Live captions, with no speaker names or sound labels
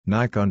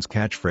Nikon's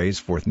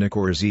catchphrase for the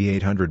NIKKOR Z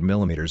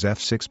 800mm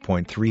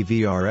f6.3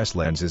 VRS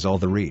lens is all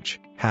the reach,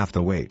 half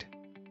the weight.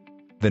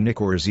 The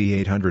NIKKOR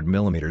Z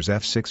 800mm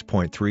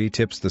f6.3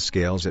 tips the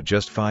scales at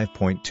just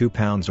 5.2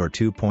 pounds or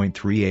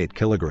 2.38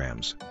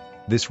 kilograms.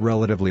 This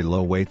relatively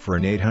low weight for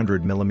an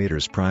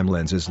 800mm prime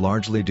lens is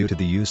largely due to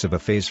the use of a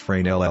Phase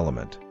Fresnel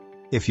element.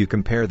 If you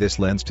compare this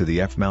lens to the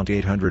f-mount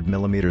 800mm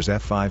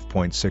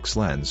f5.6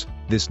 lens,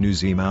 this new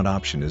Z-mount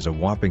option is a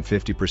whopping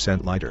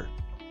 50% lighter.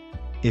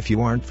 If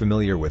you aren't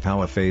familiar with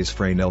how a Phase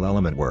Fresnel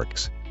element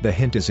works, the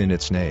hint is in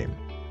its name.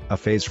 A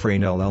Phase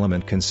Fresnel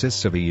element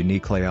consists of a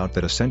unique layout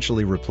that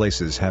essentially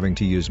replaces having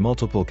to use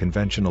multiple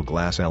conventional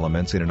glass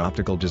elements in an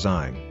optical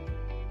design.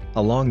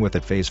 Along with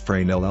a Phase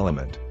Fresnel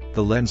element,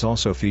 the lens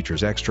also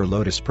features extra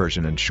low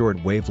dispersion and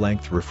short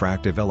wavelength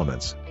refractive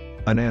elements.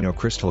 A nano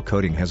crystal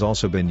coating has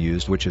also been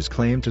used, which is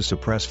claimed to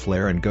suppress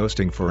flare and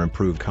ghosting for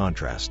improved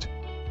contrast.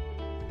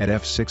 At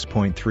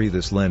f6.3,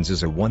 this lens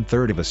is a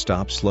 1/3 of a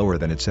stop slower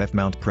than its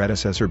f-mount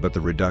predecessor, but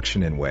the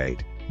reduction in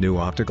weight, new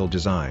optical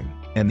design,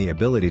 and the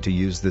ability to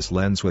use this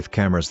lens with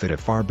cameras that have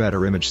far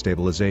better image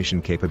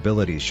stabilization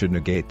capabilities should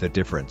negate the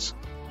difference.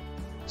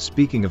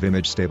 Speaking of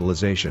image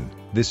stabilization,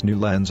 this new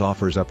lens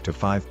offers up to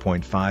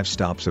 5.5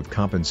 stops of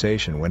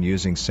compensation when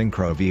using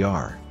Synchro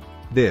VR.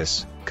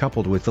 This,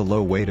 coupled with the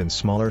low weight and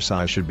smaller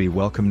size, should be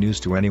welcome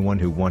news to anyone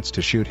who wants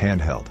to shoot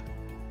handheld.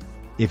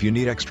 If you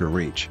need extra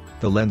reach,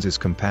 the lens is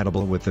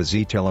compatible with the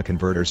Z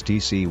teleconverters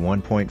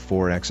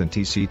TC1.4X and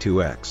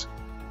TC2X.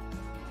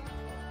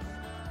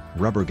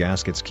 Rubber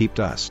gaskets keep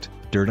dust,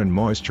 dirt and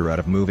moisture out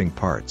of moving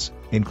parts,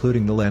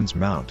 including the lens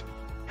mount.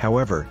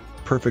 However,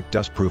 perfect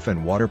dustproof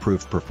and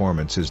waterproof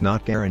performance is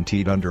not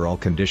guaranteed under all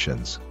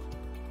conditions.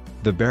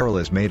 The barrel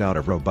is made out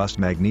of robust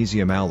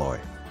magnesium alloy.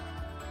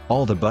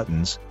 All the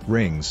buttons,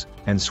 rings,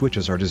 and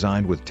switches are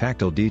designed with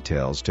tactile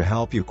details to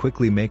help you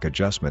quickly make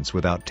adjustments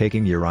without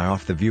taking your eye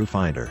off the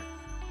viewfinder.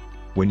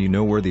 When you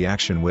know where the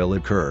action will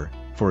occur,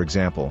 for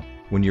example,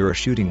 when you're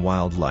shooting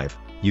wildlife,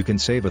 you can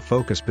save a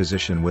focus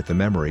position with the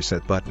memory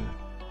set button.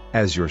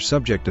 As your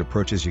subject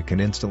approaches, you can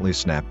instantly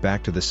snap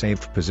back to the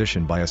saved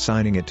position by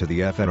assigning it to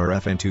the FN or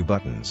FN2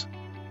 buttons.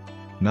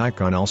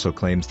 Nikon also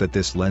claims that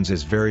this lens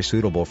is very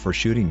suitable for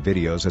shooting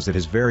videos as it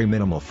has very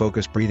minimal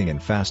focus breathing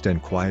and fast and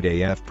quiet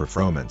AF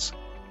performance.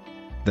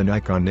 The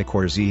Nikon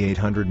NIKKOR Z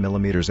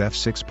 800mm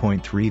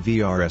f6.3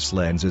 VRS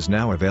lens is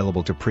now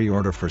available to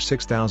pre-order for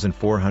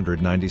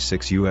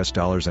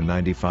 $6,496 and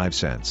 95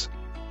 cents.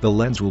 The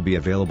lens will be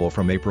available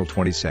from April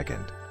 22.